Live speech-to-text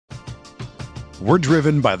We're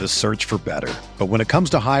driven by the search for better. But when it comes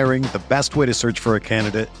to hiring, the best way to search for a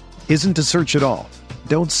candidate isn't to search at all.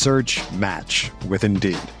 Don't search, match with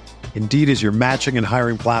Indeed. Indeed is your matching and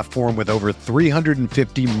hiring platform with over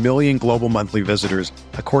 350 million global monthly visitors,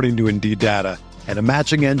 according to Indeed data, and a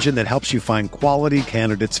matching engine that helps you find quality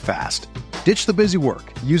candidates fast. Ditch the busy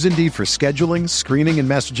work. Use Indeed for scheduling, screening, and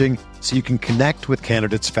messaging so you can connect with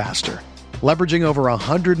candidates faster. Leveraging over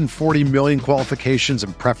 140 million qualifications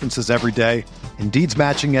and preferences every day, Indeed's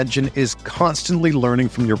matching engine is constantly learning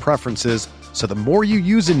from your preferences, so the more you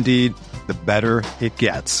use Indeed, the better it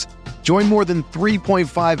gets. Join more than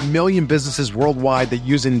 3.5 million businesses worldwide that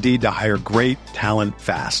use Indeed to hire great talent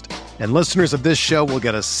fast. And listeners of this show will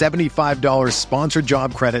get a $75 sponsored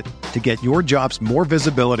job credit to get your jobs more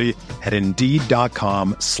visibility at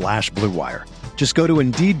Indeed.com/Blue Wire. Just go to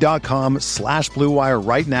Indeed.com/Blue Wire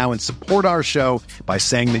right now and support our show by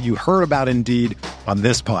saying that you heard about Indeed on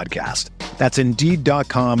this podcast. That's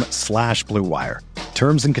Indeed.com/Blue Wire.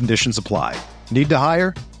 Terms and conditions apply. Need to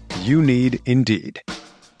hire? You need Indeed.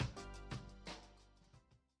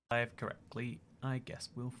 Live correctly, I guess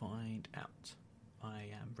we'll find out. I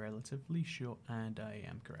am relatively sure, and I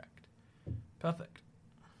am correct. Perfect.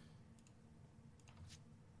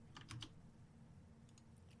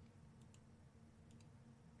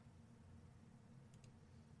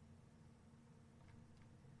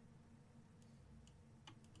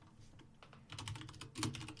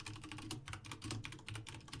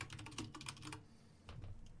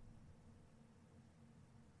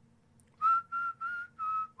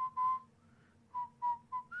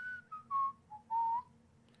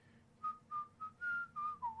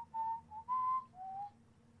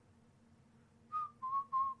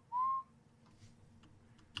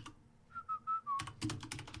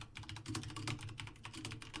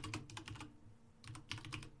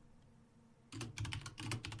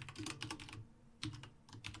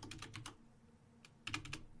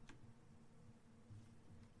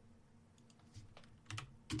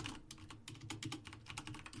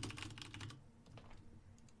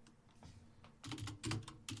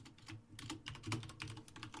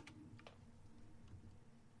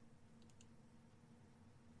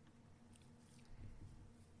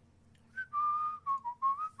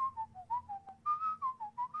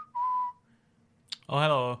 Oh,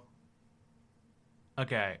 hello.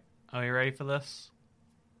 Okay, are you ready for this?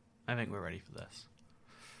 I think we're ready for this.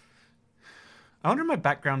 I wonder if my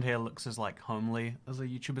background here looks as, like, homely as a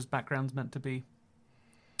YouTuber's background's meant to be.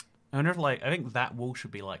 I wonder if, like, I think that wall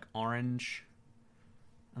should be, like, orange.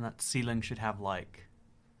 And that ceiling should have, like,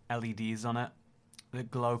 LEDs on it that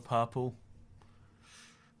glow purple.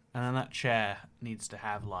 And then that chair needs to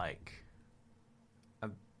have, like,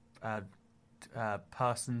 a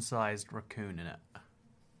person-sized raccoon in it.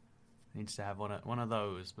 Needs to have one of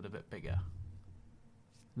those, but a bit bigger.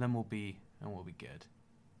 And then we'll be good.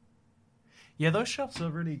 Yeah, those shelves are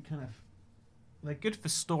really kind of, they're good for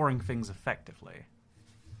storing things effectively.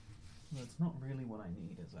 But it's not really what I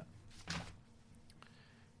need, is it?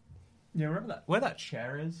 Yeah, remember that where that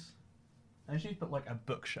chair is? I just need to put like a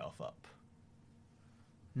bookshelf up.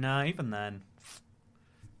 No, even then,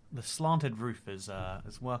 the slanted roof is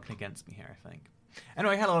working against me here, I think.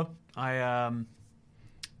 Anyway, hello.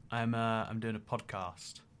 I'm doing a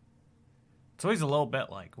podcast. It's always a little bit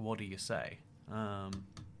like, what do you say? But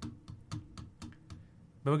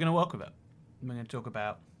we're going to work with it. We're going to talk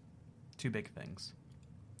about two big things.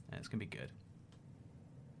 And it's going to be good.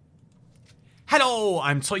 Hello,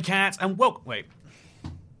 I'm Toycat, and welcome... Wait.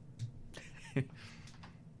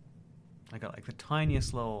 I got like the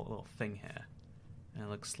tiniest little thing here. And it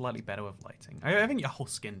looks slightly better with lighting. I think your whole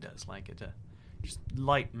skin does. Like it. Just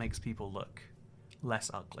light makes people look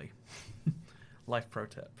less ugly. Life pro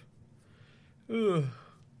tip. Ugh.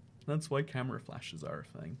 That's why camera flashes are a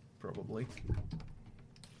thing, probably.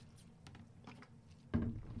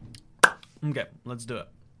 Okay, let's do it.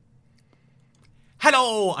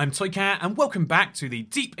 Hello, I'm Toycat, and welcome back to the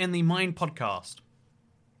Deep in the Mind podcast.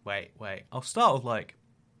 Wait, I'll start with like...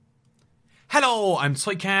 Hello, I'm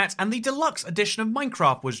Toycat, and the deluxe edition of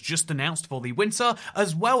Minecraft was just announced for the winter,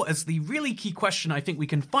 as well as the really key question I think we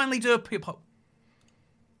can finally do a...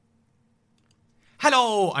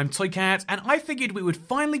 Hello, I'm Toycat, and I figured we would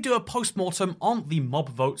finally do a post-mortem on the mob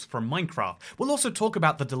votes from Minecraft. We'll also talk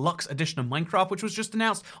about the deluxe edition of Minecraft, which was just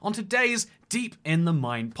announced on today's Deep in the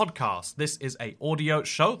Mind podcast. This is a audio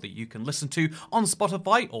show that you can listen to on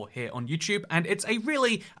Spotify or here on YouTube, and it's a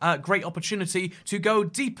really great opportunity to go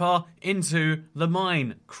deeper into the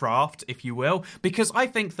Minecraft, if you will, because I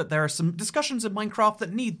think that there are some discussions in Minecraft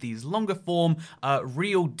that need these longer form,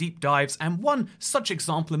 real deep dives, and one such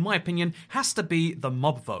example, in my opinion, has to be the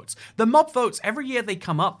mob votes. The mob votes, every year they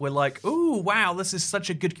come up, we're like, ooh, wow, this is such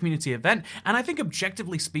a good community event, and I think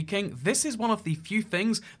objectively speaking, this is one of the few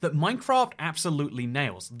things that Minecraft absolutely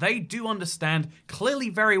nails. They do understand clearly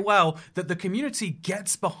very well that the community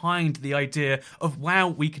gets behind the idea of, wow,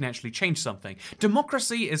 we can actually change something.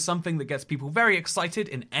 Democracy is something that gets people very excited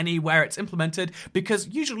in anywhere it's implemented, because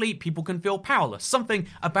usually people can feel powerless. Something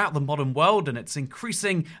about the modern world and its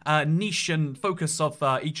increasing niche and focus of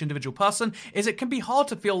each individual person is it can be hard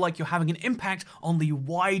to feel like you're having an impact on the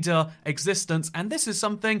wider existence, and this is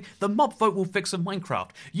something the mob vote will fix in Minecraft.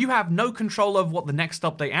 You have no control over what the next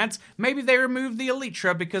update adds. Maybe they remove the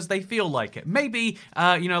Elytra because they feel like it. Maybe,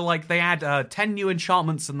 like they add 10 new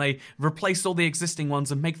enchantments and they replace all the existing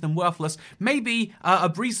ones and make them worthless. Maybe a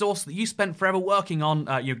resource that you spent forever working on,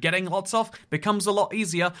 you're getting lots of, becomes a lot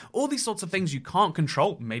easier. All these sorts of things you can't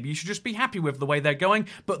control. Maybe you should just be happy with the way they're going,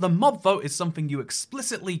 but the mob vote is something you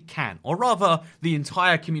explicitly can, or rather, the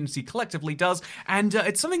entire community collectively does, and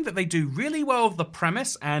it's something that they do really well with the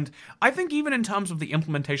premise, and I think even in terms of the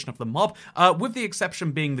implementation of the mob, with the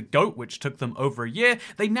exception being the GOAT, which took them over a year,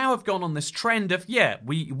 they now have gone on this trend of,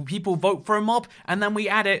 people vote for a mob, and then we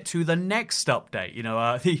add it to the next update.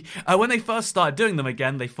 When they first started doing them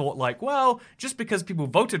again, they thought like, well, just because people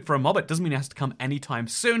voted for a mob, it doesn't mean it has to come anytime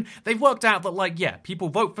soon. They've worked out that, people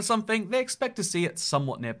vote for something, they expect to see it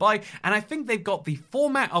somewhat nearby, and I think they've got the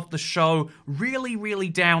format of the show really, really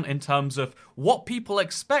down in terms of what people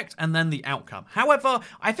expect and then the outcome. However,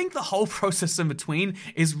 I think the whole process in between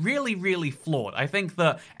is really, really flawed. I think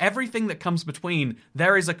that everything that comes between,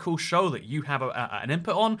 there is a cool show that you have an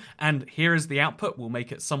input on, and here is the output, we'll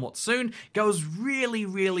make it somewhat soon, goes really,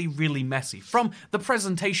 really, really messy. From the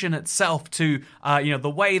presentation itself to,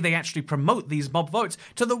 the way they actually promote these mob votes,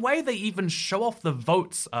 to the way they even show off the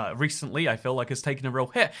votes recently, I feel like has taken a real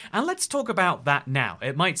hit. And let's talk about that now.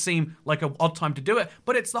 It might seem like an odd time to do it,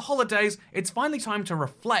 but it's the holidays. It's finally time to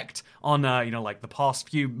reflect on, the past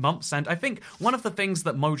few months. And I think one of the things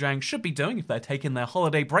that Mojang should be doing, if they're taking their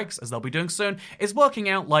holiday breaks, as they'll be doing soon, is working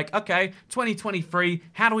out okay, 2023,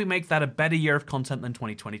 how do we make that a better year of content than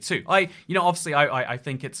 2022? Obviously, I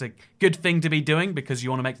think it's a good thing to be doing because you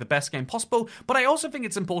want to make the best game possible, but I also think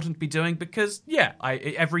it's important to be doing because,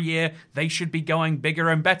 every year they should be going bigger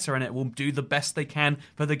and better, and it will do the best they can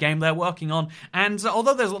for the game they're working on. And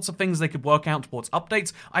although there's lots of things they could work out towards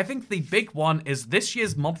updates, I think the big one is this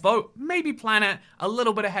year's mob vote. Maybe plan it a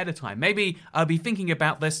little bit ahead of time. Maybe be thinking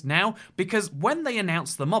about this now, because when they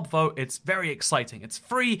announce the mob vote, it's very exciting. It's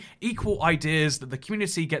free, equal ideas that the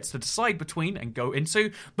community gets to decide between and go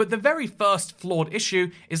into, but the very first flawed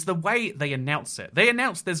issue is the way they announce it. They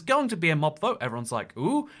announce there's going to be a mob vote, everyone's like,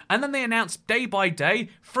 ooh, and then they announce day by day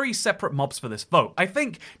 3 separate mobs for this vote. I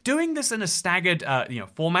think doing this in a staggered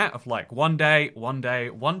format of one day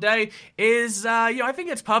is I think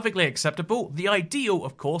it's perfectly acceptable. The ideal,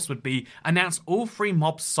 of course, would be announce all 3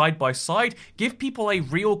 mobs side by side, give people a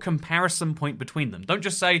real comparison point between them. Don't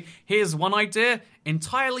just say, here's one idea,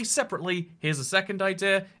 entirely separately, here's a second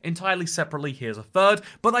idea, entirely separately, here's a third.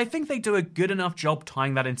 But I think they do a good enough job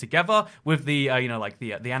tying that in together with the,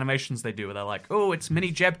 the animations they do where they're like, oh, it's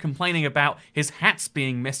Mini Jeb complaining about his hats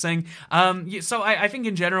being missing. So I think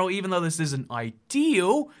in general, even though this isn't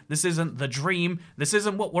ideal, this isn't the dream, this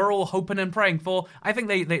isn't what we're all hoping and praying for, I think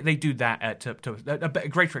they do that to a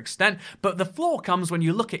greater extent. But the flaw comes when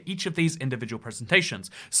you look at each of these individual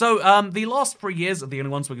presentations. So the last 3 years are the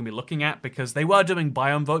only ones we're going to be looking at because they were doing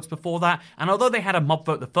biome votes before that, and although they had a mob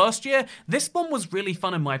vote the first year, this one was really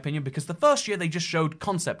fun in my opinion because the first year they just showed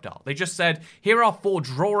concept art. They just said, here are 4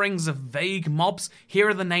 drawings of vague mobs, here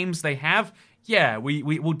are the names they have. Yeah, we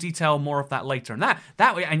will detail more of that later. And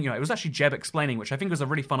that way, and it was actually Jeb explaining, which I think was a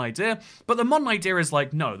really fun idea. But the modern idea is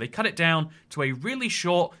no, they cut it down to a really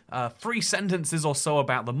short 3 sentences or so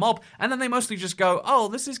about the mob, and then they mostly just go, oh,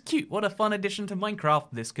 this is cute, what a fun addition to Minecraft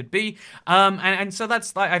this could be. And so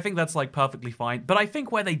I think that's perfectly fine. But I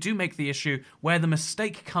think where they do make the issue, where the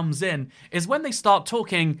mistake comes in, is when they start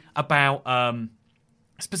talking about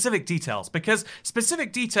specific details, because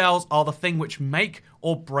specific details are the thing which make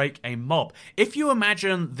or break a mob. If you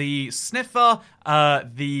imagine the sniffer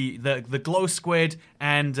the glow squid,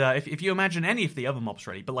 and if you imagine any of the other mobs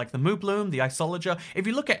really, but like the Moobloom, the Isolager, if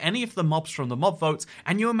you look at any of the mobs from the mob votes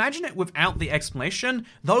and you imagine it without the explanation,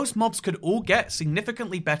 those mobs could all get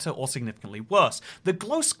significantly better or significantly worse. The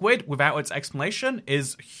glow squid without its explanation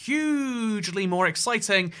is hugely more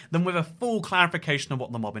exciting than with a full clarification of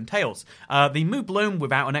what the mob entails. The Moobloom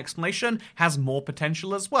without an explanation has more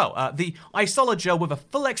potential as well. The Isolager with a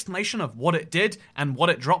full explanation of what it did and what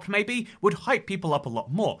it dropped maybe would hype people up a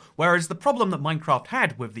lot more. Whereas the problem that Minecraft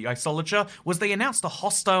had with the Isolager was they announced a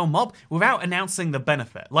hostile mob without announcing the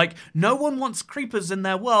benefit. Like, no one wants creepers in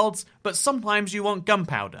their worlds, but sometimes you want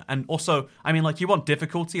gunpowder. And also, I mean, like, you want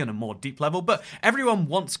difficulty on a more deep level, but everyone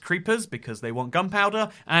wants creepers because they want gunpowder,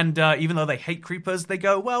 and even though they hate creepers, they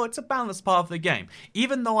go, well, it's a balanced part of the game.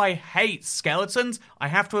 Even though I hate skeletons, I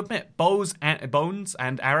have to admit, bones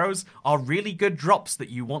and arrows are really good drops that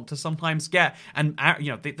you want to sometimes get, and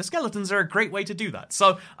the skeletons are a great way to do that.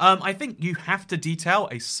 So I think you have to detail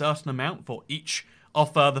a certain amount for each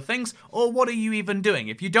of the things, or what are you even doing?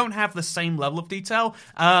 If you don't have the same level of detail,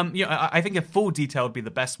 I think a full detail would be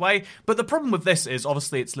the best way. But the problem with this is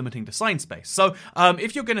obviously it's limiting design space. So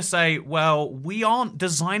if you're going to say, well, we aren't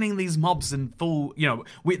designing these mobs in full,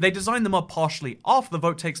 they design the mob partially after the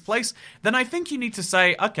vote takes place, then I think you need to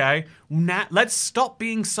say, okay, now let's stop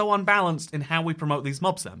being so unbalanced in how we promote these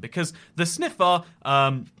mobs then, because the Sniffer,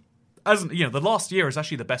 the last year is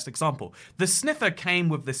actually the best example. The Sniffer came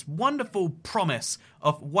with this wonderful promise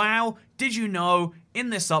of, wow, did you know in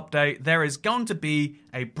this update there is going to be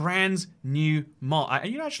a brand new mod?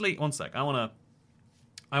 Actually, one sec. I want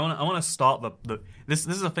to start this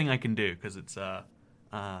is a thing I can do because it's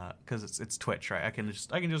Twitch, right? I can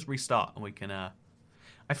just restart and we can. I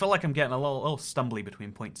feel like I'm getting a little stumbly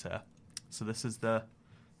between points here. So this is the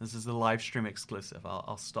live stream exclusive.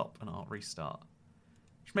 I'll stop and I'll restart.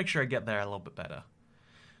 Just make sure I get there a little bit better.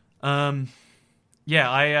 I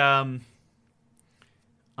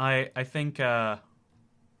think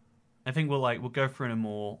we'll go through in a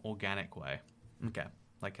more organic way. Okay,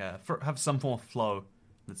 have some form of flow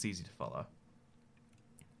that's easy to follow.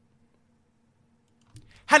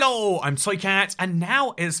 Hello, I'm Soycat, and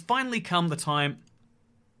now is finally come the time.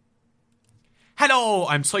 Hello,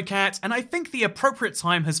 I'm Soycat, and I think the appropriate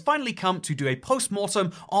time has finally come to do a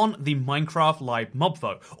post-mortem on the Minecraft Live mob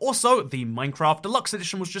vote. Also, the Minecraft Deluxe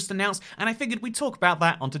Edition was just announced, and I figured we'd talk about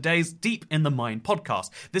that on today's Deep in the Mind podcast.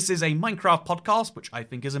 This is a Minecraft podcast, which I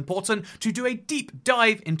think is important to do a deep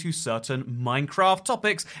dive into certain Minecraft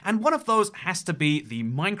topics, and one of those has to be the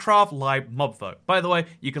Minecraft Live mob vote. By the way,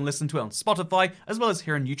 you can listen to it on Spotify, as well as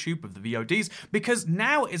here on YouTube with the VODs, because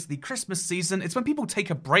now is the Christmas season. It's when people take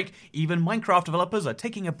a break. Even Minecraft developers are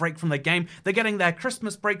taking a break from their game. They're getting their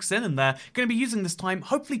Christmas breaks in, and they're going to be using this time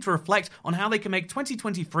hopefully to reflect on how they can make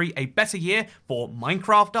 2023 a better year for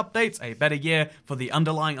Minecraft updates, a better year for the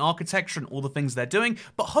underlying architecture and all the things they're doing,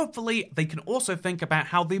 but hopefully they can also think about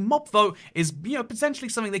how the mob vote is, potentially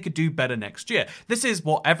something they could do better next year. This is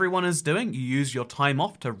what everyone is doing. You use your time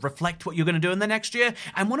off to reflect what you're going to do in the next year,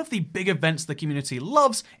 and one of the big events the community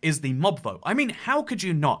loves is the mob vote. I mean, how could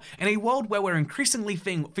you not? In a world where we're increasingly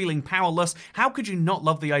feeling powerless, how could you not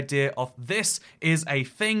love the idea of this is a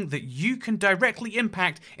thing that you can directly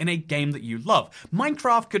impact in a game that you love?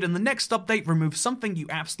 Minecraft could in the next update remove something you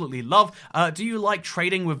absolutely love. Do you like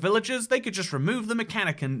trading with villagers? They could just remove the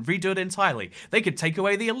mechanic and redo it entirely. They could take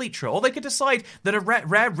away the elytra, or they could decide that a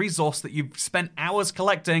rare resource that you've spent hours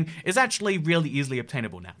collecting is actually really easily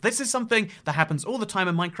obtainable now. This is something that happens all the time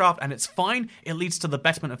in Minecraft, and it's fine. It leads to the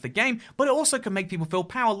betterment of the game, but it also can make people feel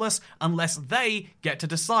powerless unless they get to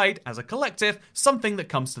decide as a collective something that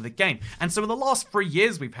comes to the game. And so in the last 3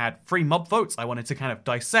 years, we've had 3 mob votes I wanted to kind of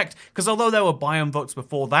dissect, because although there were biome votes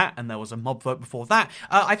before that, and there was a mob vote before that,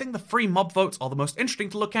 I think the 3 mob votes are the most interesting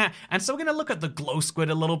to look at. And so we're going to look at the glow squid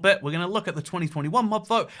a little bit, we're going to look at the 2021 mob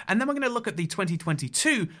vote, and then we're going to look at the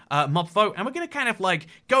 2022 mob vote, and we're going to kind of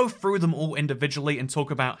go through them all individually and talk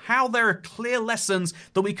about how there are clear lessons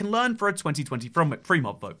that we can learn for a 2023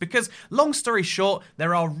 mob vote. Because long story short,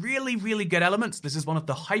 there are really, really good elements. This is one of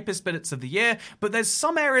the hypest bits of the year, but there's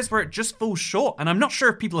some areas where it just falls short, and I'm not sure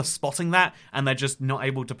if people are spotting that and they're just not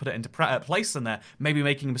able to put it into place and they're maybe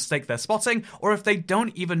making a mistake they're spotting, or if they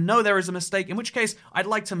don't even know there is a mistake, in which case I'd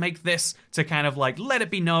like to make this to kind of let it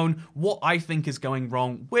be known what I think is going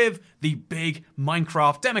wrong with the big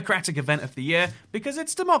Minecraft democratic event of the year, because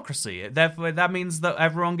it's democracy. Therefore, that means that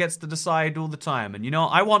everyone gets to decide all the time, and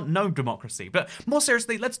I want no democracy. But more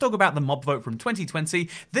seriously, let's talk about the mob vote from 2020.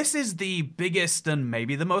 This is the biggest and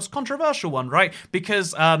maybe the most controversial controversial one, right?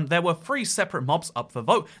 Because there were 3 separate mobs up for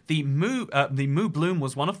vote. The Moo Bloom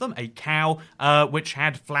was one of them, a cow which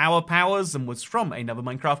had flower powers and was from another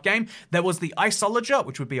Minecraft game. There was the Isolager,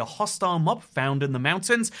 which would be a hostile mob found in the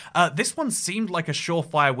mountains. This one seemed like a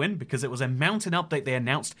surefire win because it was a mountain update they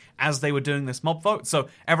announced as they were doing this mob vote, so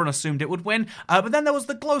everyone assumed it would win. But then there was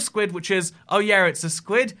the Glow Squid, which is, oh yeah, it's a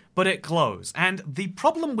squid, but it glows. And the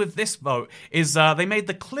problem with this vote is they made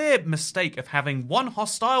the clear mistake of having 1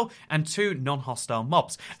 hostile and 2 non-hostile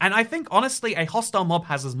mobs. And I think, honestly, a hostile mob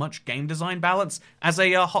has as much game design balance as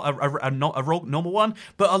a normal one,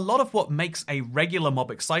 but a lot of what makes a regular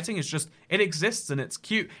mob exciting is just it exists and it's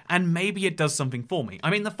cute, and maybe it does something for me. I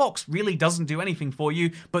mean, the fox really doesn't do anything for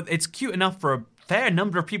you, but it's cute enough for a fair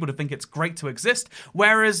number of people to think it's great to exist.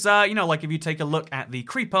 Whereas, like if you take a look at the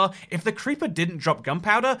creeper, if the creeper didn't drop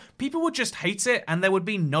gunpowder, people would just hate it and there would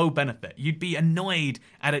be no benefit. You'd be annoyed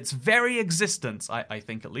at its very existence. I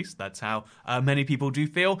think at least that's how many people do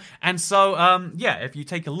feel. And so, if you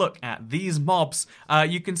take a look at these mobs,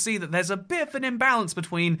 you can see that there's a bit of an imbalance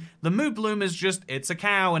between the Moo Bloom is just, it's a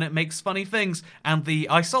cow and it makes funny things, and the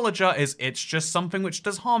Isolager is, it's just something which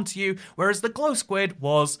does harm to you, whereas the Glow Squid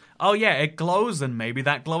was, oh yeah, it glows and maybe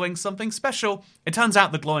that glowing's something special. It turns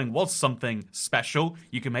out the glowing was something special.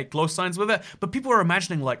 You can make glow signs with it, but people are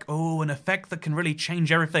imagining like, oh, an effect that can really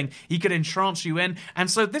change everything. He could entrance you in. And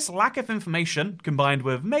so this lack of information, combined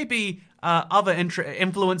with maybe other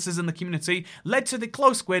influences in the community, led to the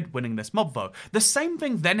Glow Squid winning this mob vote. The same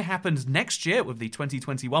thing then happened next year with the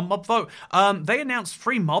 2021 mob vote. They announced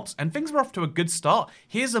 3 mobs, and things were off to a good start.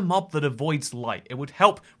 Here's a mob that avoids light. It would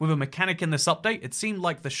help with a mechanic in this update. It seemed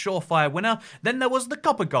like the surefire winner. Then there was the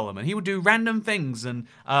Copper Golem, and he would do random things, and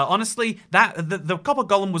honestly, the Copper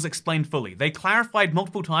Golem was explained fully. They clarified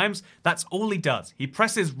multiple times, that's all he does. He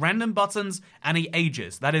presses random buttons, and he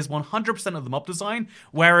ages. That is 100% of the mob design,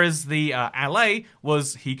 whereas the Allay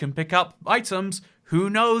was he can pick up items. Who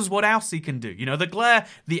knows what else he can do? You know, the Glare,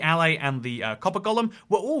 the Allay, and the Copper Golem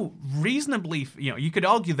were all reasonably, you could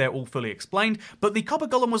argue they're all fully explained, but the Copper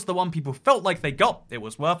Golem was the one people felt like they got. It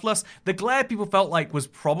was worthless. The Glare people felt like was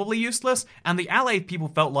probably useless, and the Allay people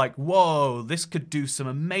felt like, whoa, this could do some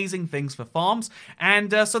amazing things for farms,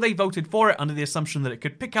 and so they voted for it under the assumption that it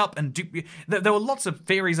could pick up and do. There were lots of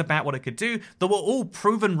theories about what it could do that were all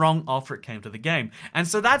proven wrong after it came to the game. And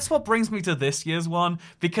so that's what brings me to this year's one,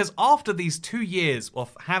 because after these 2 years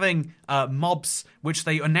of having mobs which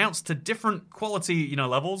they announced to different quality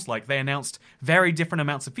levels, like they announced very different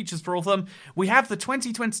amounts of features for all of them, we have the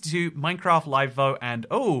 2022 Minecraft Live Vote, and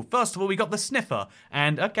first of all we got the Sniffer,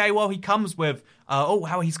 and okay, well he comes with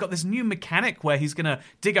how he's got this new mechanic where he's gonna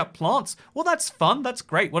dig up plants. Well, that's fun, that's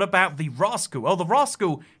great. What about the Rascal? Well, the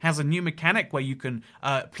Rascal has a new mechanic where you can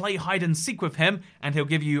play hide and seek with him, and he'll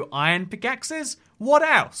give you iron pickaxes. What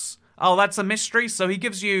else? Oh, that's a mystery, so he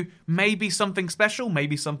gives you maybe something special,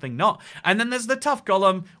 maybe something not. And then there's the Tough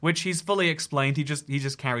Golem, which he's fully explained. He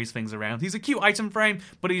just carries things around. He's a cute item frame,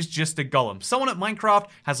 but he's just a golem. Someone at Minecraft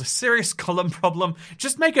has a serious golem problem.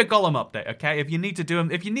 Just make a golem update, okay? If you need to do him,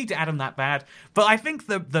 if you need to add him that bad. But I think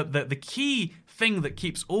the key thing that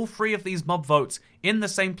keeps all 3 of these mob votes in the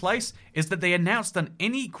same place is that they announced an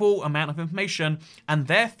unequal amount of information, and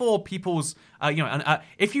therefore people's,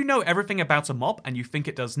 if you know everything about a mob and you think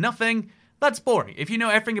it does nothing, that's boring. If you know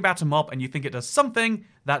everything about a mob and you think it does something,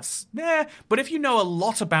 that's but if you know a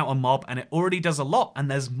lot about a mob and it already does a lot and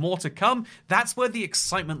there's more to come, that's where the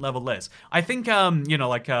excitement level is. I think,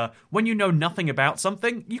 when you know nothing about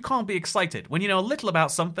something, you can't be excited. When you know a little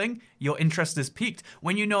about something, your interest is piqued.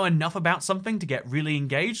 When you know enough about something to get really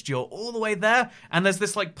engaged, you're all the way there, and there's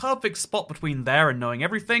this perfect spot between there and knowing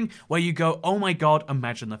everything where you go, oh my god,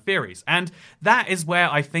 imagine the theories. And that is where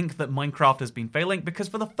I think that Minecraft has been failing, because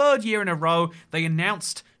for the 3rd year in a row, they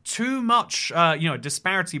announced too much,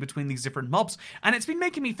 disparity between these different mobs, and it's been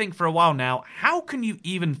making me think for a while now, how can you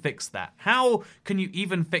even fix that? How can you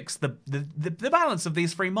even fix the balance of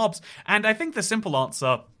these 3 mobs? And I think the simple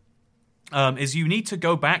answer is you need to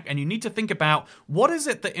go back and you need to think about what is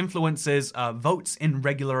it that influences votes in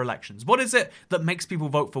regular elections? What is it that makes people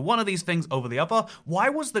vote for one of these things over the other? Why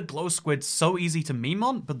was the Glow Squid so easy to meme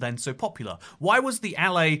on, but then so popular? Why was the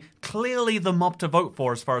Allay clearly the mob to vote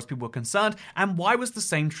for as far as people were concerned? And why was the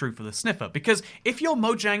same true for the Sniffer? Because if you're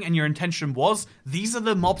Mojang and your intention was, these are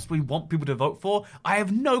the mobs we want people to vote for, I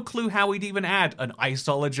have no clue how we'd even add an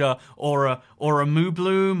Isolager or a Moo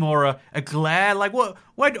Bloom or a Glare.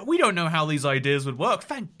 What? We don't know how these ideas would work.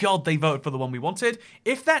 Thank God they voted for the one we wanted.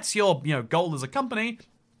 If that's your goal as a company,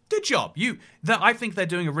 good job. I think they're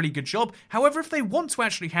doing a really good job. However, if they want to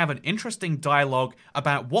actually have an interesting dialogue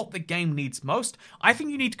about what the game needs most, I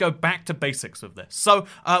think you need to go back to basics with this. So,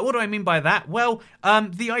 what do I mean by that? Well,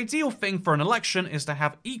 the ideal thing for an election is to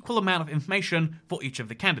have equal amount of information for each of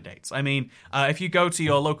the candidates. I mean, if you go to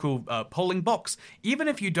your local polling box, even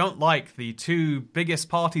if you don't like the two biggest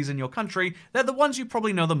parties in your country, they're the ones you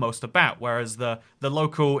probably know the most about, whereas the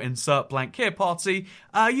local insert blank here party,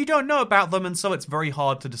 you don't know about them, and so it's very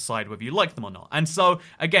hard to decide whether you like them or not. And so,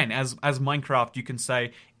 again, as Minecraft, you can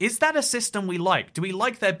say, is that a system we like? Do we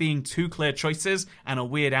like there being two clear choices and a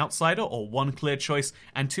weird outsider, or one clear choice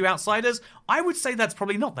and two outsiders? I would say that's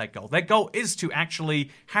probably not their goal. Their goal is to actually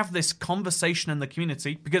have this conversation in the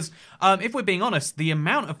community, because if we're being honest, the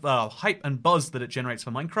amount of hype and buzz that it generates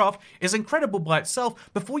for Minecraft is incredible by itself.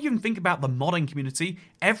 Before you even think about the modding community,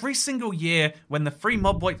 every single year when the free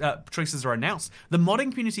mob choices are announced, the modding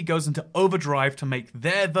community goes into overdrive to make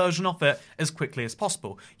their version of it as quickly as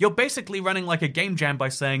possible. You're basically running like a game jam by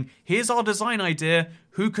saying, here's our design idea,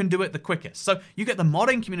 who can do it the quickest? So you get the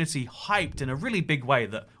modding community hyped in a really big way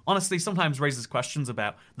that honestly sometimes raises questions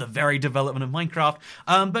about the very development of Minecraft.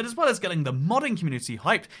 But as well as getting the modding community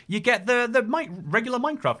hyped, you get the regular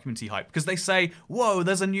Minecraft community hyped, because they say, whoa,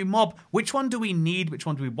 there's a new mob. Which one do we need? Which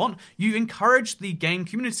one do we want? You encourage the game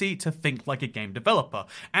community to think like a game developer.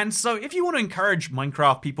 And so if you want to encourage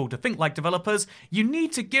Minecraft people to think like developers, you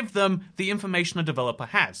need to give them the information a developer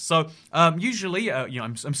has. So usually,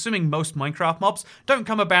 I'm assuming most Minecraft mobs don't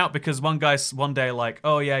come about because one guy's one day like,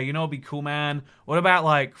 oh yeah, you know, it'd be cool, man. What about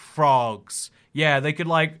like frogs? Yeah, they could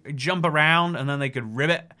like jump around and then they could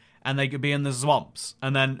ribbit and they could be in the swamps.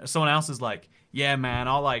 And then someone else is like, yeah, man,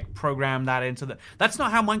 I'll like program that into the... That's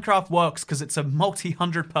not how Minecraft works, because it's a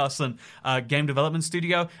multi-100-person game development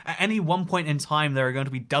studio. At any one point in time, there are going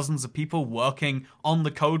to be dozens of people working on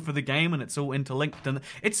the code for the game, and it's all interlinked, and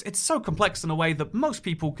it's so complex in a way that most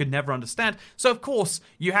people could never understand. So, of course,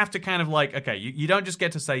 you have to kind of like, okay, you don't just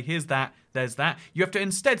get to say, here's that, there's that. You have to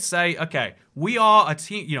instead say, okay, we are a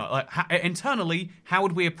team, internally, how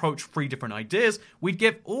would we approach 3 different ideas? We'd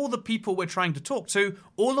give all the people we're trying to talk to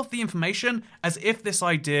all of the information as if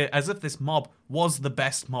this mob was the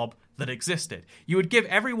best mob that existed. You would give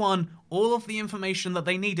everyone all of the information that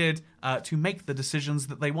they needed to make the decisions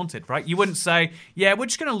that they wanted, right? You wouldn't say, yeah, we're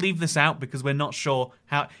just going to leave this out because we're not sure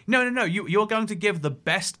how... No. You're going to give the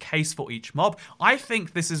best case for each mob. I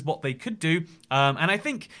think this is what they could do, and I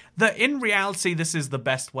think that in reality, this is the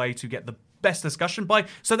best way to get the best discussion by.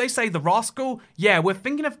 So they say the Rascal, yeah, we're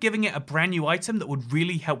thinking of giving it a brand new item that would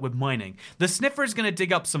really help with mining. The Sniffer is going to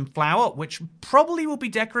dig up some flour, which probably will be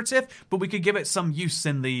decorative, but we could give it some use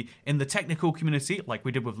in the technical community, like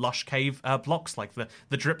we did with Lush Cave blocks, like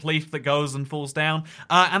the drip leaf that goes and falls down.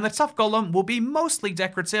 And the Tough Golem will be mostly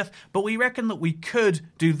decorative, but we reckon that we could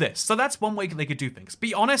do this. So that's one way they could do things.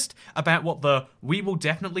 Be honest about what the we will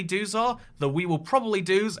definitely do's are, the we will probably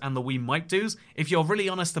do's, and the we might do's. If you're really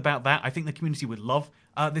honest about that, I think the community would love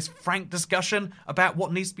this frank discussion about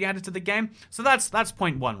what needs to be added to the game. So that's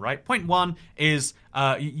point one, right? Point one is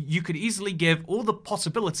you could easily give all the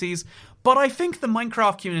possibilities, but I think the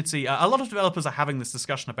Minecraft community, a lot of developers are having this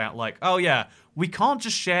discussion about like, oh yeah, we can't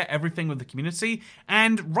just share everything with the community,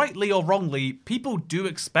 and rightly or wrongly, people do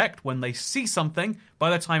expect when they see something, by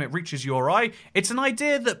the time it reaches your eye, it's an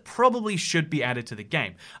idea that probably should be added to the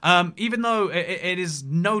game. Even though it is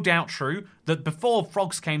no doubt true that before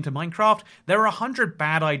frogs came to Minecraft, there are 100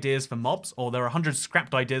 bad ideas for mobs, or there are 100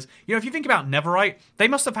 scrapped ideas. You know, if you think about Netherite, they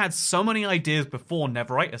must have had so many ideas before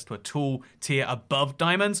Netherite as to a tool tier above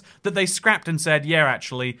diamonds that they scrapped and said, yeah,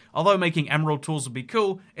 actually, although making emerald tools would be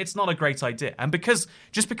cool, it's not a great idea. And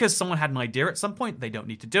just because someone had an idea at some point, they don't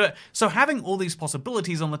need to do it. So having all these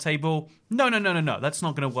possibilities on the table, no, that's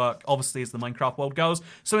not going to work, obviously, as the Minecraft world goes.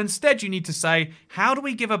 So instead, you need to say, how do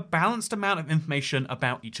we give a balanced amount of information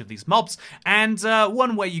about each of these mobs? And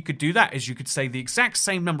one way you could do that is you could say the exact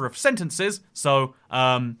same number of sentences. So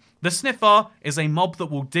the Sniffer is a mob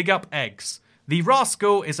that will dig up eggs. The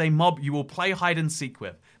Rascal is a mob you will play hide and seek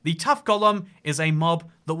with. The Tough Golem is a mob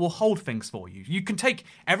that will hold things for you. You can take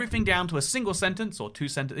everything down to a single sentence or 2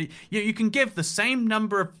 sentences. You can give the same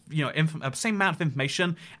number of, same amount of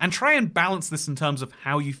information and try and balance this in terms of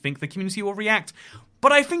how you think the community will react.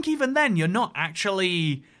 But I think even then, you're not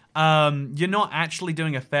actually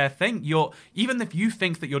doing a fair thing. Even if you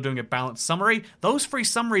think that you're doing a balanced summary, those 3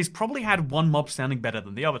 summaries probably had one mob sounding better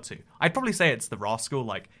than the other 2. I'd probably say it's the Rascal,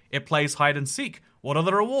 like, it plays hide and seek. What are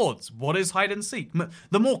the rewards? What is hide and seek?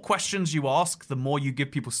 The more questions you ask, the more you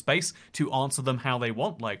give people space to answer them how they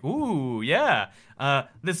want. Like, ooh, yeah,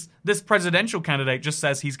 this presidential candidate just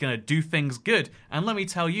says he's going to do things good, and let me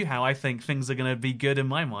tell you how I think things are going to be good in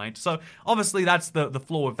my mind. So obviously that's the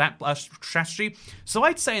flaw with that strategy. So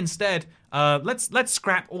I'd say instead, let's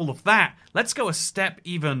scrap all of that. Let's go a step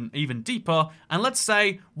even deeper, and let's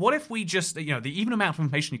say, what if we just, the even amount of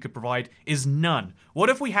information you could provide is none? What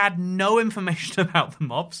if we had no information about the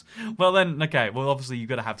mobs? Well then, okay, well obviously you've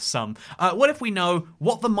got to have some. What if we know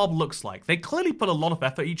what the mob looks like? They clearly put a lot of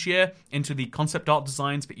effort each year into the concept art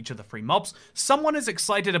designs for each of the 3 mobs. Someone is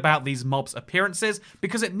excited about these mobs' appearances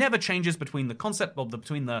because it never changes between the concept of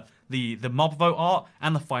between the mob vote art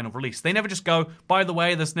and the final release. They never just go, by the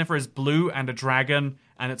way, the Sniffer is blue and a dragon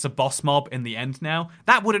and it's a boss mob in the end now.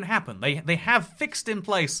 That wouldn't happen. They have fixed in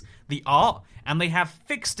place the art, and they have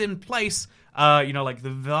fixed in place like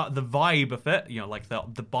the vibe of it, like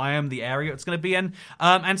the biome, the area it's going to be in.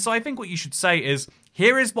 And so I think what you should say is,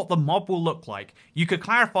 here is what the mob will look like. You could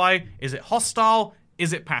clarify, is it hostile?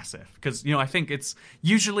 Is it passive? Because, I think it's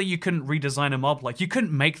usually you couldn't redesign a mob. Like, you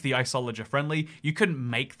couldn't make the Isolager friendly. You couldn't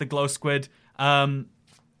make the Glow Squid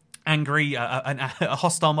angry, a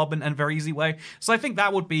hostile mob in a very easy way. So I think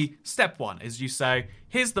that would be step 1, is you say,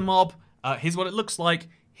 here's the mob, here's what it looks like,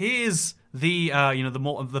 here's the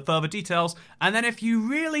the further details, and then if you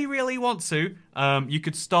really, really want to, you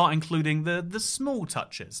could start including the small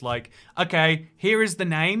touches. Like, okay, here is the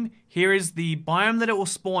name, here is the biome that it will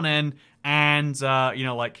spawn in, and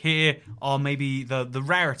here are maybe the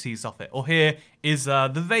rarities of it, or here is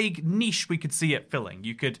the vague niche we could see it filling.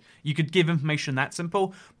 You could give information that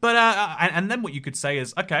simple, but and then what you could say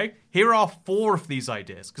is, okay, here are 4 of these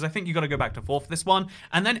ideas, because I think you got to go back to 4 for this one,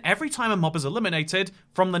 and then every time a mob is eliminated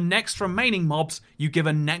from the next remaining mobs, you give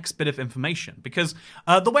a next bit of information, because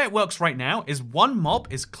the way it works right now is one mob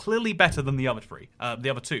is clearly better than the other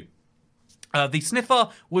 2. The Sniffer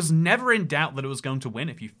was never in doubt that it was going to win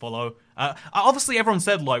if you follow. Obviously, everyone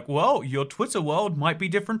said, like, well, your Twitter world might be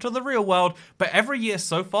different to the real world. But every year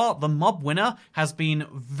so far, the mob winner has been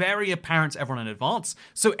very apparent to everyone in advance.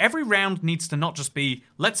 So every round needs to not just be,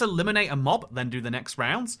 let's eliminate a mob, then do the next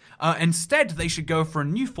rounds. Instead, they should go for a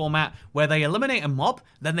new format where they eliminate a mob,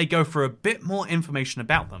 then they go for a bit more information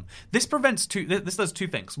about them. This does 2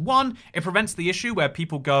 things. 1, it prevents the issue where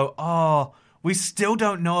people go, oh, we still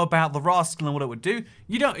don't know about the Rascal and what it would do.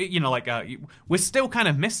 We're still kind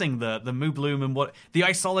of missing the Moobloom and what the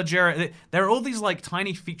Isolager. There are all these like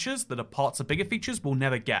tiny features that are parts of bigger features we'll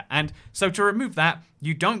never get. And so to remove that,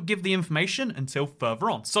 you don't give the information until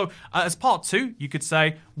further on. So as part 2, you could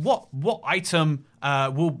say, what item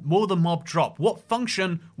will the mob drop? What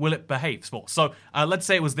function will it behave for? So let's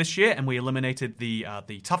say it was this year and we eliminated the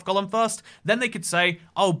Tough Golem first. Then they could say,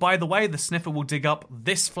 oh, by the way, the Sniffer will dig up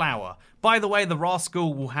this flower. By the way, the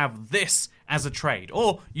Rascal will have this as a trade.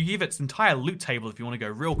 Or you give its entire loot table if you want to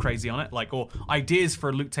go real crazy on it, or ideas for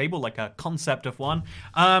a loot table, like a concept of one.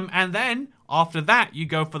 And then after that, you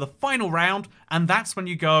go for the final round, and that's when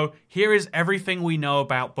you go, here is everything we know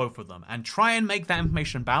about both of them, and try and make that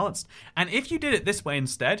information balanced. And if you did it this way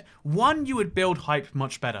instead, 1, you would build hype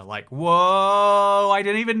much better. Like, whoa, I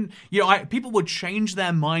didn't even, people would change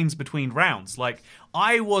their minds between rounds. Like,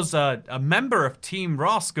 I was a member of Team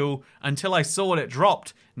Rascal until I saw it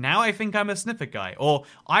dropped. Now I think I'm a Sniffer guy. Or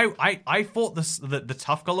I thought the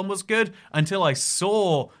Tough Golem was good until I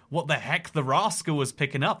saw what the heck the Rascal was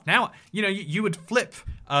picking up. Now, you would flip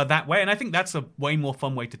that way, and I think that's a way more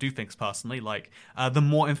fun way to do things personally. Like, the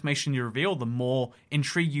more information you reveal, the more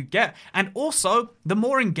intrigue you get, and also the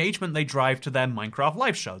more engagement they drive to their Minecraft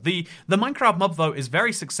live show. The Minecraft mob vote is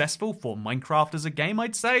very successful for Minecraft as a game,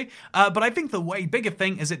 I'd say, but I think the way bigger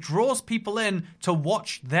thing is it draws people in to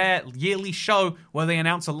watch their yearly show where they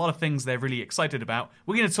announce a lot of things they're really excited about.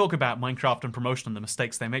 We're going to talk about Minecraft and promotion and the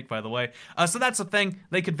mistakes they make, by the way. So that's a thing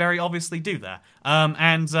they could very obviously do there.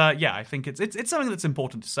 I think it's something that's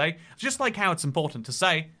important to say. Just like how it's important to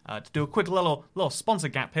say, to do a quick little sponsor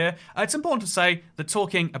gap here, it's important to say that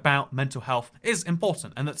talking about mental health is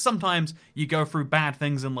important, and that sometimes you go through bad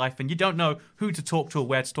things in life and you don't know who to talk to or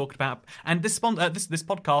where to talk about. And this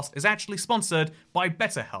podcast is actually sponsored by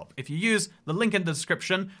BetterHelp. If you use the link in the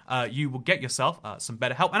description, you will get yourself some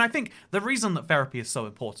BetterHelp. And I think the reason that therapy is so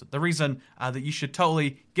important, the reason that you should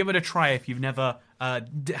totally give it a try if you've never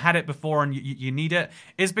had it before and you need it,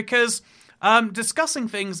 is because discussing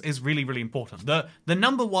things is really, really important. The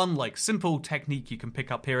number one, like, simple technique you can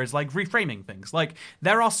pick up here is, like, reframing things. Like,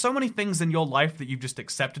 there are so many things in your life that you've just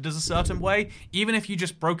accepted as a certain way, even if you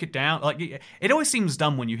just broke it down. Like, it always seems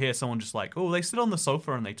dumb when you hear someone just like, oh, they sit on the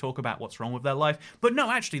sofa and they talk about what's wrong with their life. But no,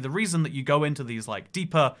 actually, the reason that you go into these, like,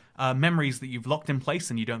 deeper memories that you've locked in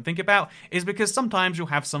place and you don't think about is because sometimes you'll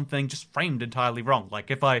have something just framed entirely wrong.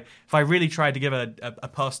 Like, if I really tried to give a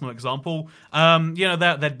personal example,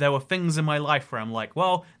 there were things in my life where I'm like,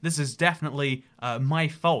 well, this is definitely my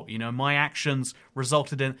fault. My actions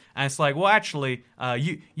resulted in, and it's like, well, actually,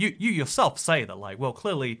 you yourself say that, like, well,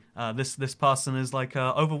 clearly, this person is like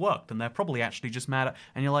overworked, and they're probably actually just mad at,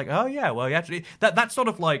 and you're like, oh yeah, well, actually, that sort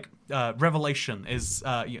of like revelation is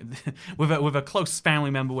with a close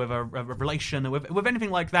family member, with a relation, with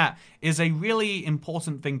anything like that, is a really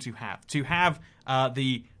important thing to have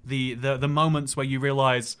the moments where you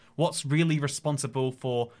realize what's really responsible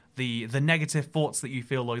for the negative thoughts that you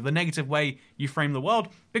feel, or the negative way you frame the world,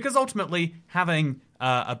 because ultimately having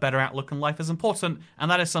a better outlook on life is important,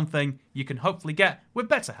 and that is something you can hopefully get with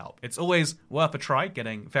BetterHelp. It's always worth a try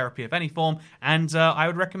getting therapy of any form, and I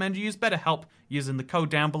would recommend you use BetterHelp using the code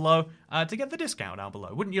down below to get the discount down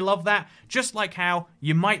below. Wouldn't you love that? Just like how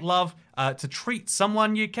you might love to treat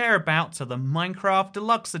someone you care about to the Minecraft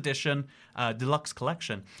Deluxe Edition, Deluxe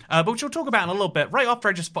Collection, which we'll talk about in a little bit, right after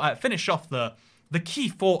I just finish off the key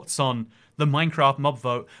thoughts on the Minecraft mob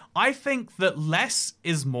vote. I think that less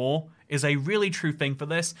is more is a really true thing for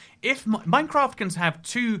this. If Minecraft can have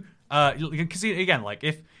two, because again, like,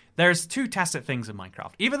 if there's two tacit things in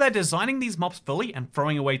Minecraft, either they're designing these mobs fully and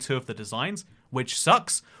throwing away two of the designs, which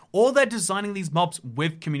sucks, or they're designing these mobs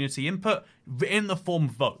with community input in the form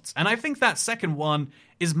of votes. And I think that second one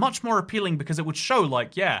is much more appealing because it would show,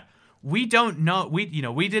 like, yeah, we didn't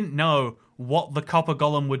know what the copper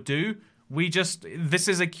golem would do. This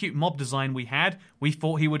is a cute mob design we had. We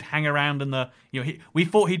thought he would hang around in we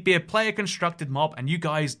thought he'd be a player constructed mob, and you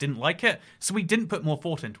guys didn't like it, so we didn't put more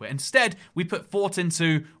thought into it. Instead, we put thought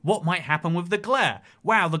into what might happen with the glare.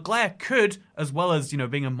 Wow, the glare could, as well as,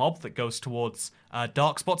 being a mob that goes towards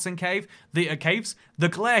dark spots in caves, the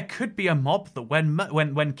glare could be a mob that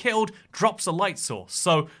when killed, drops a light source.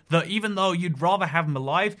 So that even though you'd rather have him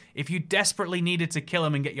alive, if you desperately needed to kill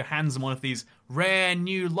him and get your hands on one of these rare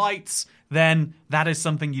new lights, then that is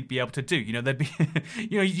something you'd be able to do. There'd be,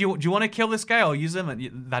 do you want to kill this guy or use him?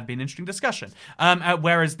 That'd be an interesting discussion.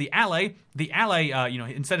 Whereas the alley,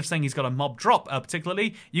 instead of saying he's got a mob drop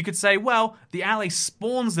particularly, you could say, well, the alley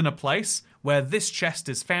spawns in a place where this chest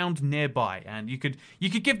is found nearby, and you could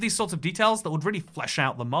give these sorts of details that would really flesh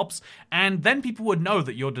out the mobs, and then people would know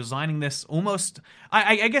that you're designing this almost.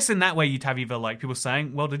 I guess in that way you'd have either like people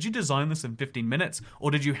saying, well, did you design this in 15 minutes,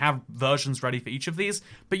 or did you have versions ready for each of these?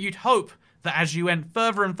 But you'd hope that as you went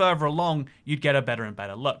further and further along, you'd get a better and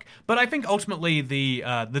better look. But I think ultimately the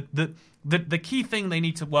key thing they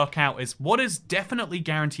need to work out is what is definitely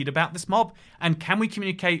guaranteed about this mob, and can we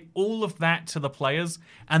communicate all of that to the players,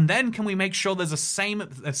 and then can we make sure there's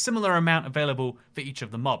a similar amount available for each of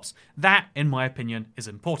the mobs. That, in my opinion, is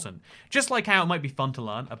important. Just like how it might be fun to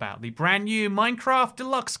learn about the brand new Minecraft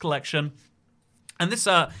Deluxe Collection. And this,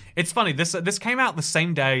 it's funny, this came out the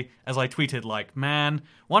same day as I tweeted, like, man,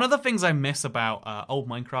 one of the things I miss about old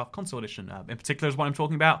Minecraft Console Edition, in particular is what I'm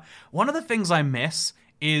talking about. One of the things I miss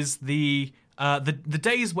is the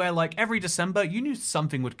days where, like, every December you knew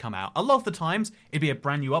something would come out. A lot of the times it'd be a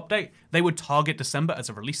brand new update. They would target December as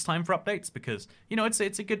a release time for updates because,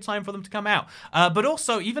 it's a good time for them to come out. But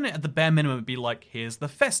also, even at the bare minimum, it'd be like, here's the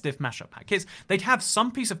festive mashup pack. They'd have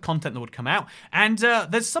some piece of content that would come out, and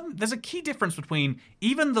there's a key difference between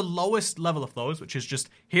even the lowest level of those, which is just,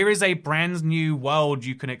 here is a brand new world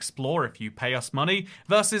you can explore if you pay us money,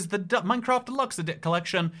 versus the Minecraft Deluxe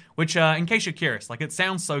Collection, which, in case you're curious, like, it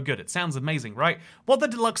sounds so good. It sounds amazing, right? What the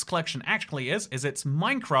Deluxe Collection actually is it's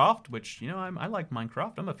Minecraft, which, I like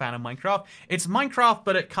Minecraft. I'm a fan of Minecraft. It's Minecraft,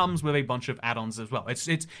 but it comes with a bunch of add-ons as well.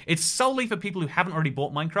 It's solely for people who haven't already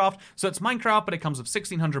bought Minecraft. So it's Minecraft, but it comes with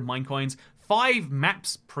 1,600 Minecoins, 5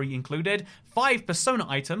 maps pre-included, 5 persona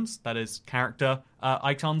items, that is character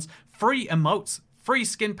icons, 3 emotes, 3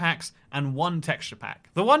 skin packs, and 1 texture pack.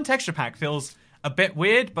 The 1 texture pack feels a bit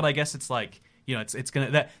weird, but I guess it's like,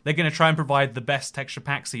 they're gonna try and provide the best texture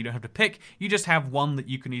pack, so you don't have to pick. You just have one that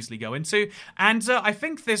you can easily go into. And I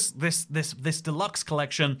think this deluxe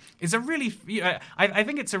collection is a really, I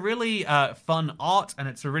think it's a really fun art, and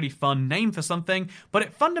it's a really fun name for something. But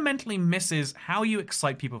it fundamentally misses how you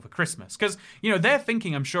excite people for Christmas, because their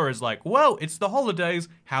thinking, I'm sure, is like, well, it's the holidays.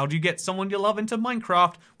 How do you get someone you love into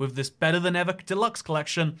Minecraft with this better than ever deluxe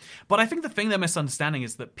collection? But I think the thing they're misunderstanding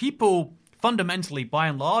is that people fundamentally, by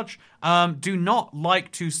and large, do not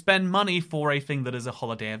like to spend money for a thing that is a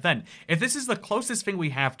holiday event. If this is the closest thing we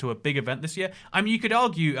have to a big event this year, I mean, you could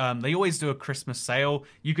argue they always do a Christmas sale.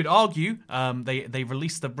 You could argue they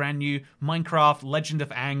released the brand new Minecraft Legend of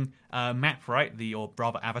Aang map, right? Or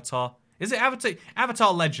rather Avatar. Is it Avatar?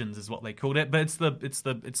 Avatar Legends is what they called it, but it's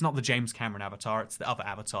not the James Cameron Avatar. It's the other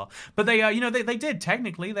Avatar. But they they did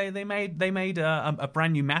technically they made a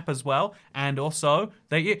brand new map as well, and also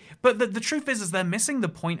But the truth is they're missing the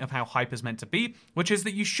point of how hype is meant to be, which is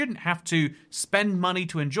that you shouldn't have to spend money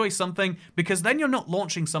to enjoy something, because then you're not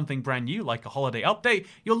launching something brand new like a holiday update.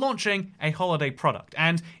 You're launching a holiday product.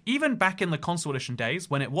 And even back in the console edition days,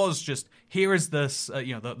 when it was just here is this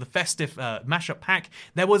the festive mashup pack,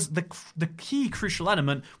 there was the key crucial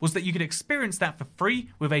element was that you could experience that for free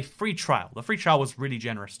with a free trial. The free trial was really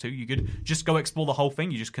generous too. You could just go explore the whole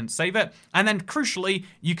thing. You just couldn't save it. And then crucially,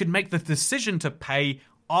 you could make the decision to pay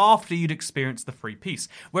after you'd experienced the free piece.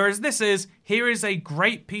 Whereas here is a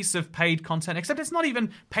great piece of paid content, except it's not even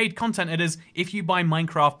paid content. It is if you buy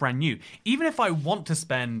Minecraft brand new. Even if I want to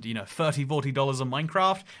spend, $30, $40 on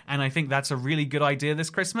Minecraft, and I think that's a really good idea this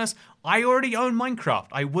Christmas, I already own Minecraft.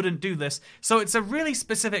 I wouldn't do this. So it's a really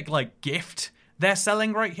specific, gift they're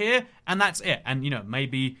selling right here, and that's it. And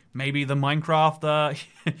maybe the Minecraft,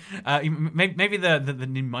 maybe the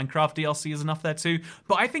new Minecraft DLC is enough there too.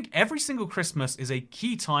 But I think every single Christmas is a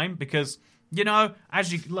key time because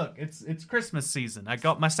as you look, it's Christmas season. I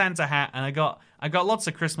got my Santa hat and I got lots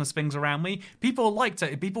of Christmas things around me.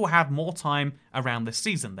 People have more time around this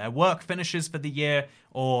season. Their work finishes for the year,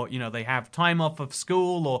 or they have time off of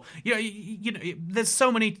school, or there's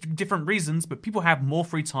so many different reasons, but people have more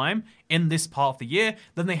free time in this part of the year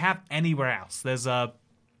than they have anywhere else. There's a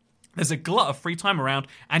glut of free time around,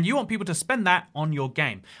 and you want people to spend that on your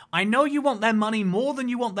game. I know you want their money more than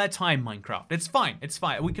you want their time, Minecraft. It's fine.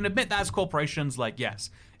 We can admit that as corporations. Yes,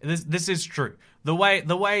 this is true. The way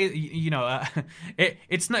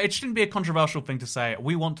it shouldn't be a controversial thing to say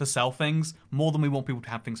we want to sell things more than we want people to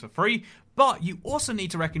have things for free. But you also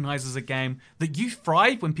need to recognize as a game that you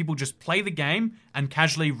thrive when people just play the game and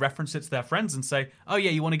casually reference it to their friends and say, oh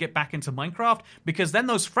yeah, you want to get back into Minecraft? Because then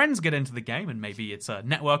those friends get into the game, and maybe it's a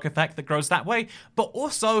network effect that grows that way. But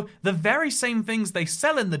also, the very same things they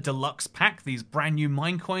sell in the deluxe pack, these brand new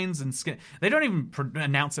mine coins and skin, they don't even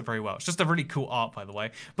announce it very well. It's just a really cool art, by the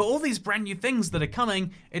way. But all these brand new things that are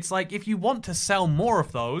coming, it's like if you want to sell more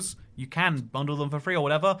of those, you can bundle them for free or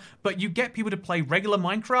whatever, but you get people to play regular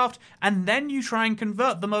Minecraft, and then you try and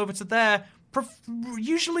convert them over to their,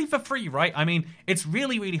 usually for free, right? I mean, it's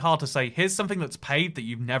really, really hard to say, here's something that's paid that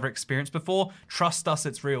you've never experienced before, trust us,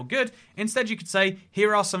 it's real good. Instead, you could say,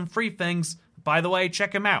 here are some free things, by the way,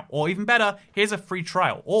 check them out. Or even better, here's a free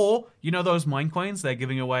trial. Or, those mine coins they're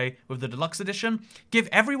giving away with the deluxe edition? Give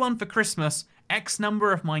everyone for Christmas X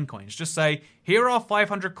number of mine coins. Just say, here are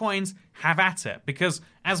 500 coins, have at it. Because,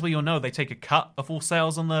 as we all know, they take a cut of all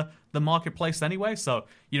sales on the marketplace anyway. So,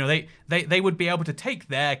 they would be able to take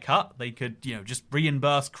their cut. They could, just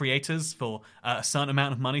reimburse creators for a certain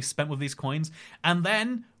amount of money spent with these coins. And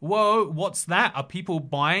then, whoa, what's that? Are people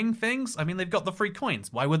buying things? I mean, they've got the free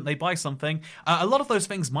coins. Why wouldn't they buy something? A lot of those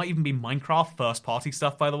things might even be Minecraft first-party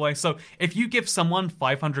stuff, by the way. So if you give someone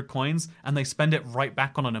 500 coins and they spend it right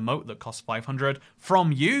back on an emote that costs 500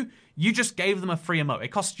 from you just gave them a free emote. It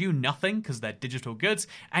cost you nothing because they're digital goods,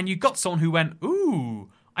 and you got someone who went, ooh,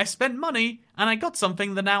 I spent money and I got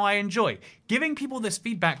something that now I enjoy. Giving people this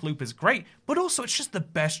feedback loop is great, but also it's just the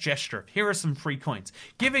best gesture. Here are some free coins.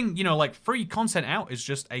 Giving, free content out is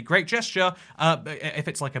just a great gesture if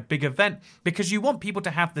it's like a big event, because you want people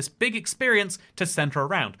to have this big experience to center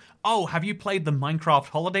around. Oh, have you played the Minecraft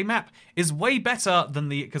holiday map? Is way better than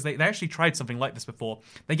because they actually tried something like this before.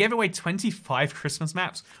 They gave away 25 Christmas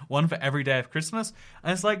maps, one for every day of Christmas.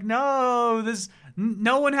 And it's like, no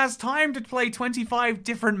one has time to play 25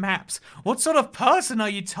 different maps. What sort of person are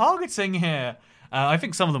you targeting here? I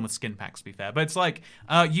think some of them with skin packs, to be fair. But it's like,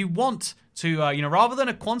 you want to, rather than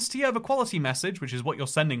a quantity over quality message, which is what you're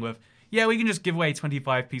sending with, yeah, we can just give away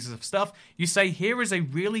 25 pieces of stuff. You say, here is a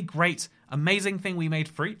really great, amazing thing we made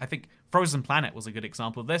free. I think Frozen Planet was a good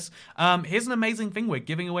example of this. Here's an amazing thing we're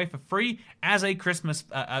giving away for free as a Christmas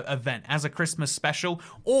event, as a Christmas special.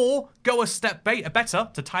 Or go a step better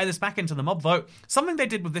to tie this back into the mob vote. Something they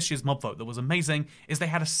did with this year's mob vote that was amazing is they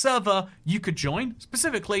had a server you could join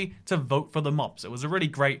specifically to vote for the mobs. It was a really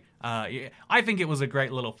great, I think it was a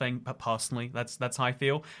great little thing, personally. That's how I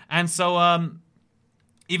feel. And so,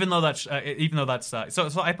 Even though that's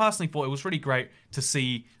so I personally thought it was really great to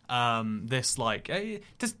see this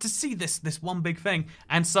to see this one big thing.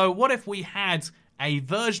 And so what if we had a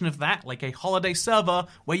version of that, like a holiday server,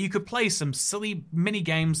 where you could play some silly mini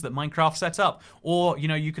games that Minecraft set up, or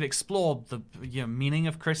you could explore the meaning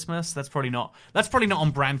of Christmas. That's probably not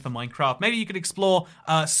on brand for Minecraft. Maybe you could explore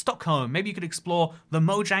Stockholm. Maybe you could explore the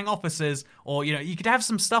Mojang offices, or you could have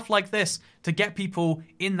some stuff like this to get people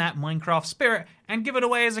in that Minecraft spirit and give it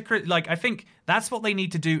away as I think that's what they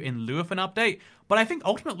need to do in lieu of an update. But I think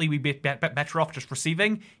ultimately we'd be better off just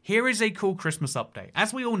receiving, here is a cool Christmas update.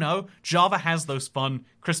 As we all know, Java has those fun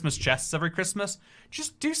Christmas chests every Christmas.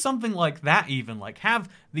 Just do something like that even. Like have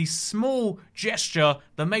the small gesture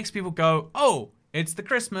that makes people go, oh, it's the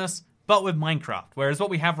Christmas, but with Minecraft. Whereas what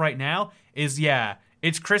we have right now is,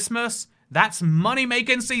 it's Christmas, that's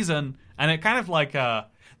money-making season, and it kind of like...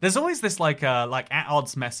 There's always this like at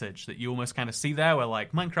odds message that you almost kind of see there, where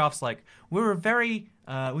like Minecraft's like, we're a very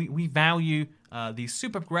we value these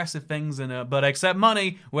super progressive things, but accept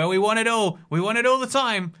money where we want it all the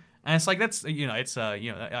time, and it's like that's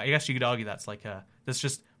I guess you could argue that's like that's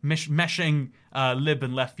just meshing lib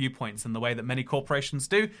and left viewpoints in the way that many corporations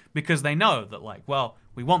do, because they know that like, well,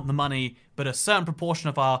 we want the money, but a certain proportion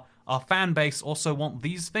of our fan base also want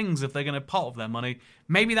these things if they're going to part of their money.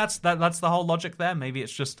 Maybe that's the whole logic there. Maybe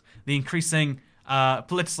it's just the increasing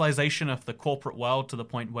politicization of the corporate world to the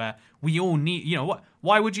point where we all need,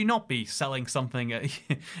 why would you not be selling something,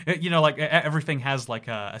 like everything has like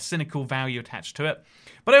a cynical value attached to it.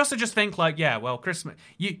 But I also just think like, Christmas,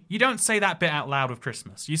 you don't say that bit out loud with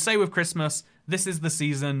Christmas. You say with Christmas, this is the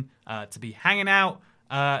season to be hanging out.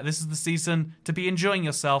 This is the season to be enjoying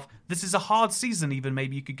yourself. This is a hard season, even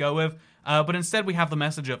maybe you could go with. But instead we have the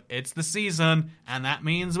message of, it's the season, and that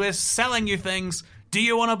means we're selling you things. Do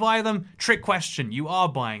you want to buy them? Trick question. You are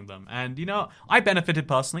buying them. And, I benefited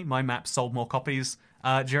personally. My map sold more copies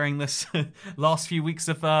during this last few weeks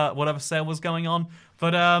of whatever sale was going on.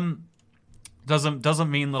 But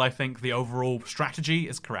doesn't mean that I think the overall strategy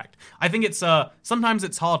is correct. I think it's sometimes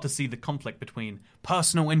it's hard to see the conflict between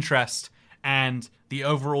personal interest and the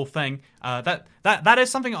overall thing. That is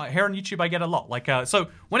something here on YouTube I get a lot. Like, so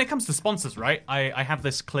when it comes to sponsors, right? I have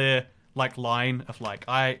this clear like line of like,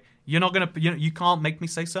 you're not gonna, you can't make me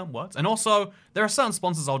say certain words. And also, there are certain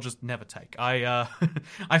sponsors I'll just never take.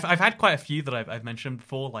 I've had quite a few that I've mentioned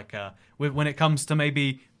before. Like, when it comes to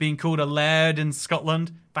maybe being called a laird in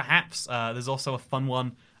Scotland, perhaps. There's also a fun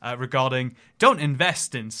one regarding don't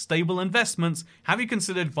invest in stable investments. Have you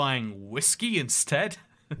considered buying whiskey instead?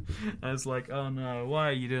 I was like, oh no, why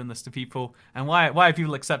are you doing this to people? And why are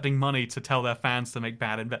people accepting money to tell their fans to make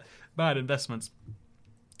bad investments?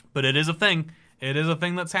 But it is a thing. It is a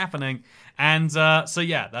thing that's happening. And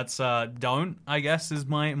that's don't, I guess, is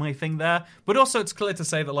my thing there. But also it's clear to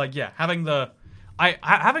say that, like, having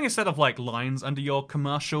having a set of like lines under your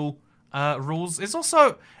commercial rules is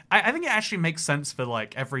also, I think it actually makes sense for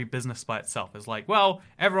like every business by itself. It's like, well,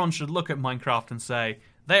 everyone should look at Minecraft and say,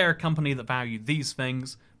 they're a company that value these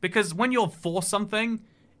things, because when you're for something,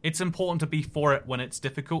 it's important to be for it when it's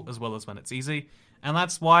difficult as well as when it's easy. And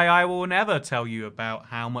that's why I will never tell you about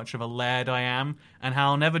how much of a laird I am, and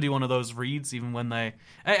how I'll never do one of those reads, even when they...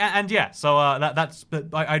 that's...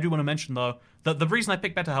 But I do want to mention, though, that the reason I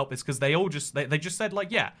picked BetterHelp is because they all just... They just said,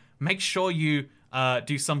 like, make sure you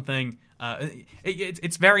do something...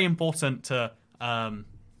 It's very important to...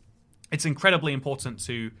 it's incredibly important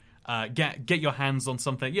to... get your hands on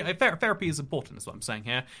something. Therapy is important, is what I'm saying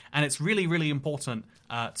here, and it's really, really important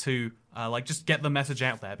to just get the message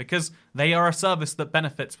out there, because they are a service that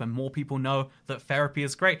benefits when more people know that therapy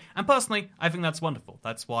is great. And personally, I think that's wonderful.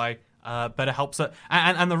 That's why BetterHelp's it,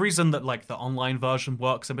 and the reason that like the online version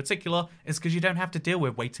works in particular is because you don't have to deal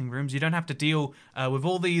with waiting rooms. You don't have to deal with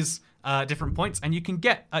all these different points, and you can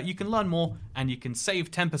learn more, and you can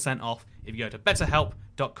save 10% off if you go to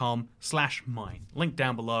betterhelp.com/mine. Link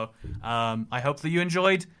down below. I hope that you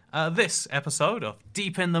enjoyed this episode of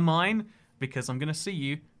Deep in the Mine, because I'm going to see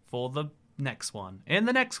you for the next one in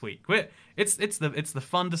the next week. It's the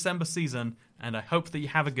fun December season, and I hope that you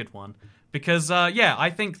have a good one, because I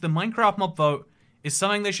think the Minecraft mob vote is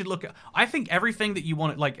something they should look at. I think everything that you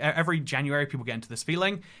want, like every January people get into this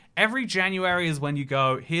feeling. Every January is when you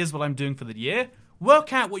go, here's what I'm doing for the year.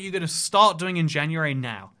 Work out what you're going to start doing in January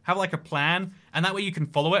now. Have like a plan, and that way you can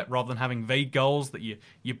follow it rather than having vague goals that you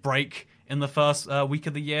break in the first week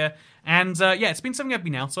of the year. And it's been something I've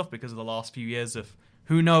been out of because of the last few years of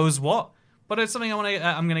who knows what. But it's something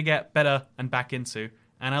I'm going to get better and back into.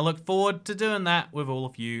 And I look forward to doing that with all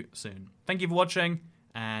of you soon. Thank you for watching,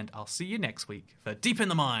 and I'll see you next week for Deep in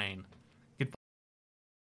the Mine.